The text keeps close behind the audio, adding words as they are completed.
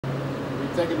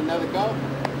taking another call?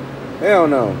 Hell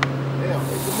no. Hell.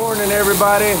 Good morning,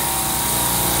 everybody.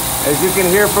 As you can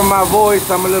hear from my voice,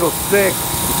 I'm a little sick,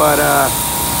 but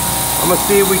I'm gonna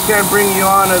see if we can't bring you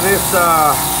on to this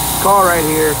call right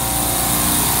here.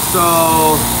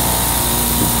 So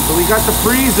we got the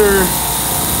freezer.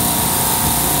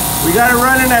 We got it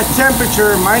running at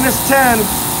temperature -10.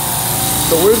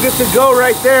 So we're good to go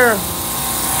right there.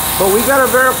 But we gotta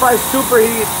verify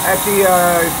superheat at the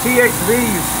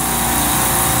TXVs.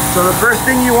 So the first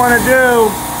thing you wanna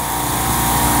do,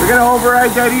 we're gonna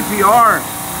override that EPR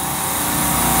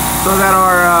so that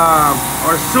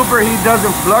our superheat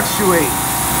doesn't fluctuate.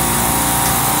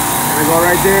 We're gonna go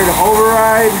right there to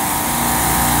override.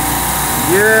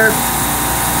 Yes.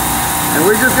 And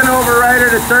we're just gonna override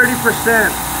it at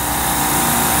 30%.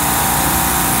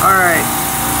 All right.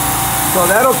 So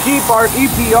that'll keep our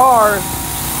EPR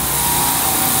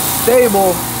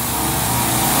stable.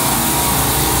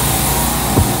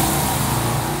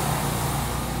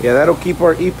 Yeah, that'll keep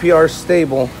our EPR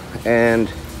stable, and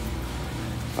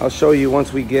I'll show you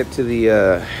once we get to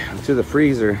the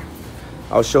freezer.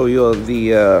 I'll show you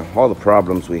all the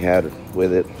problems we had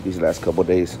with it these last couple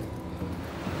days.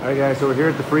 All right, guys, so we're here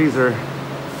at the freezer.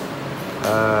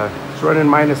 It's running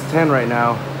 -10 right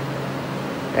now,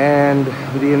 and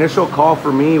the initial call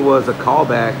for me was a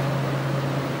callback,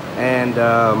 and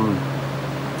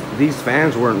these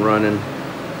fans weren't running.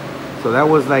 So that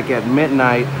was like at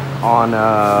midnight on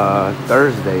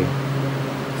Thursday.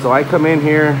 So I come in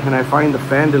here and I find the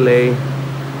fan delay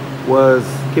was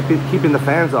keeping the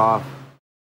fans off.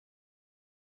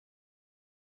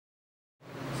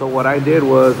 So what I did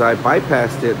was I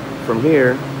bypassed it from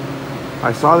here.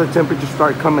 I saw the temperature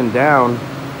start coming down,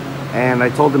 and I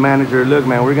told the manager, look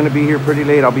man, we're gonna be here pretty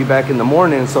late, I'll be back in the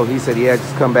morning. So he said, yeah,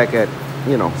 just come back at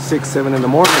 6, 7 in the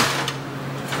morning.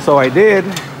 So I did,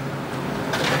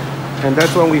 and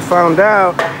that's when we found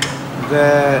out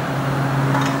that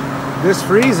this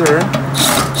freezer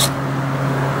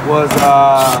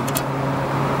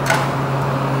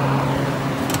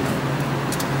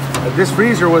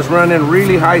was running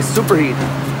really high superheat.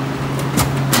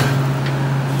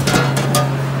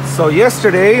 So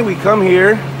yesterday we come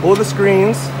here, pull the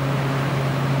screens.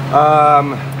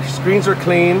 Screens are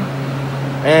clean,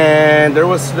 and there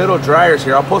was little dryers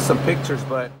here. I'll post some pictures,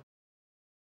 but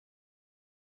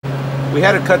we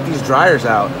had to cut these dryers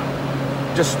out.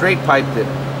 Just straight piped it.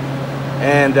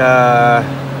 And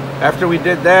after we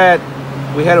did that,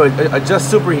 we had to adjust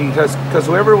superheat because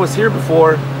whoever was here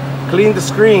before cleaned the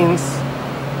screens.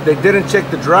 They didn't check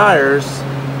the dryers,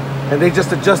 and they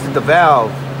just adjusted the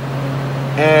valve.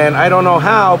 And I don't know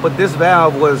how, but this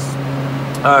valve was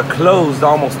closed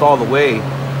almost all the way.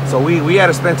 So we had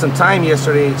to spend some time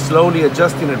yesterday slowly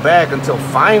adjusting it back until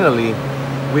finally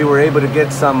we were able to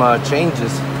get some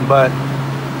changes. But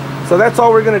so that's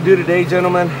all we're gonna do today,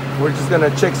 gentlemen. We're just gonna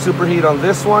check superheat on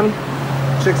this one,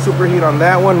 check superheat on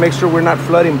that one, make sure we're not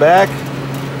flooding back,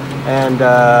 and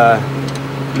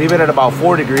leave it at about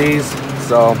 4 degrees.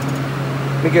 So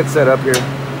let me get set up here.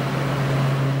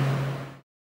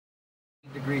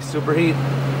 Degree superheat.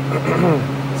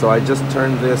 So I just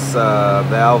turned this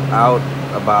valve out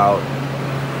about,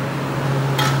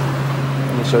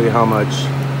 let me show you how much,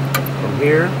 from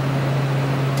here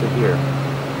to here.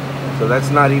 So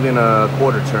that's not even a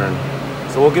quarter turn.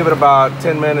 So we'll give it about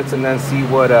 10 minutes and then see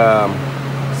what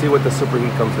the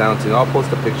superheat comes down to. I'll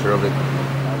post a picture of it.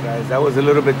 Alright guys, that was a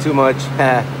little bit too much.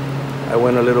 I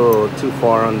went a little too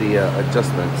far on the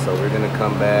adjustment. So we're gonna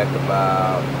come back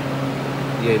about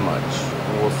yay much.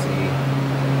 We'll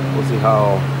see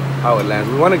how it lands.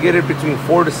 We want to get it between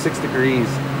 4 to 6 degrees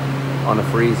on the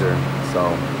freezer. So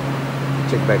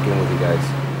check back in with you guys.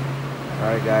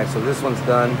 Alright guys, so this one's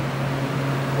done.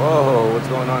 Whoa, what's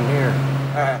going on here?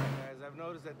 Guys, I've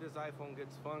noticed that this iPhone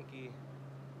gets funky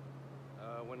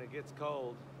when it gets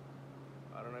cold.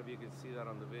 I don't know if you can see that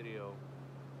on the video,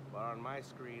 but on my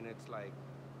screen it's like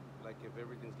if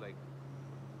everything's like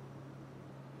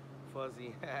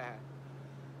fuzzy.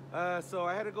 So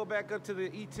I had to go back up to the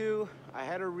E2. I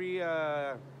had to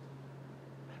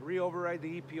re-override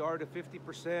the EPR to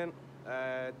 50%.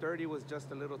 30 was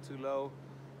just a little too low.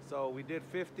 So we did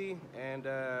 50, and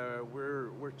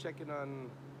we're checking on,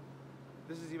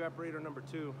 this is evaporator number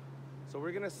 2. So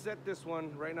we're gonna set this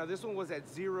one right now. This one was at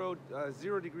 0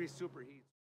 degrees superheat.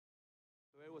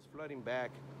 So it was flooding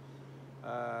back.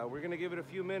 We're gonna give it a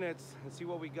few minutes and see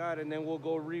what we got, and then we'll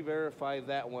go re-verify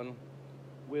that one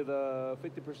with a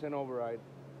 50% override.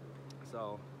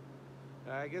 So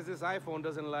I guess this iPhone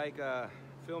doesn't like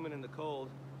filming in the cold.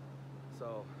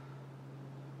 So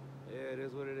yeah, it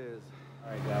is what it is.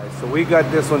 Alright guys, so we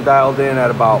got this one dialed in at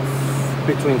about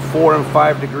between 4 and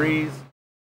 5 degrees.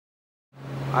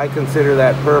 I consider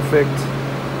that perfect.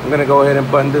 I'm gonna go ahead and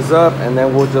button this up and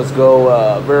then we'll just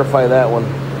go verify that one.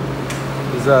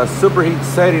 This superheat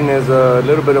setting is a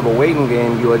little bit of a waiting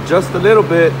game. You adjust a little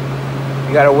bit,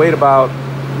 you gotta wait about,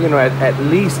 you know, at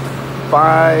least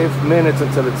 5 minutes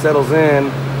until it settles in.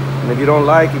 And if you don't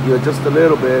like it, you adjust a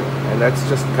little bit, and that's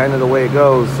just kind of the way it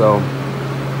goes. So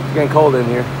it's getting cold in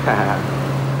here.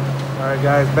 Alright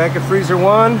guys, back at freezer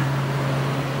 1.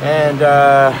 And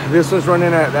this one's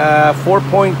running at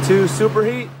 4.2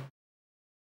 superheat.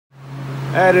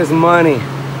 That is money.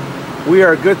 We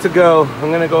are good to go. I'm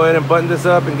gonna go ahead and button this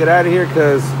up and get out of here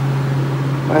because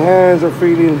my hands are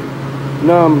feeling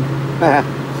numb.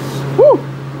 Woo!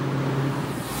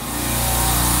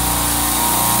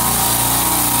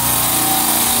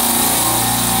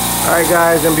 Alright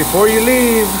guys, and before you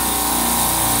leave,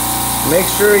 make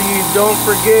sure you don't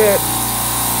forget,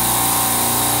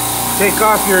 take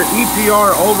off your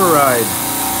EPR override.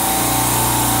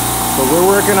 So we're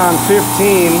working on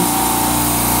 15.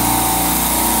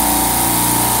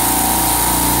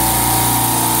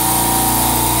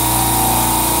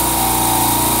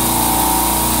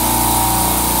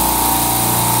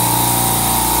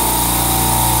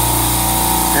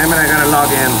 Damn it, I gotta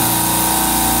log in.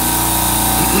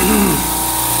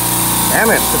 Damn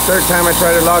it, it's the third time I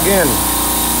try to log in.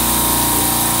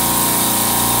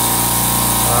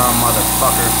 Oh,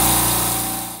 motherfucker.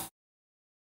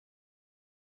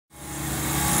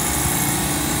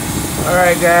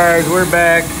 Alright guys, we're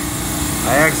back.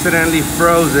 I accidentally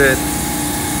froze it.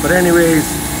 But anyways,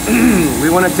 we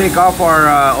want to take off our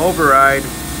override.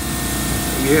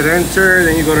 You hit enter,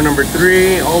 then you go to number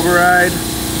 3, override.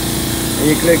 And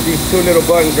you click these 2 little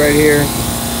buttons right here.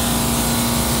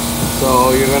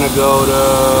 So you're gonna go to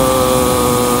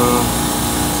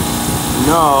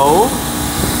no.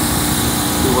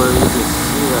 Where you can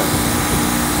see that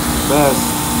best.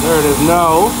 There it is,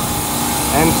 no.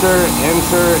 Enter,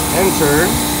 enter, enter.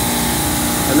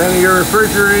 And then your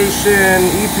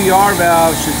refrigeration EPR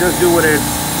valve should just do what it's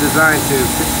designed to,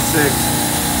 66.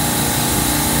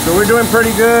 So we're doing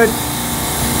pretty good.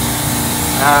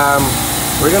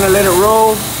 We're gonna let it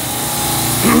roll.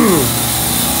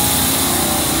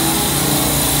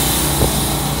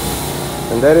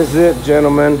 And that is it,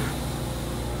 gentlemen.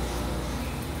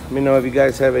 Let me know if you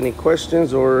guys have any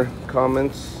questions or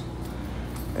comments.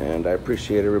 And I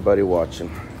appreciate everybody watching.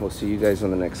 We'll see you guys on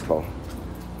the next call.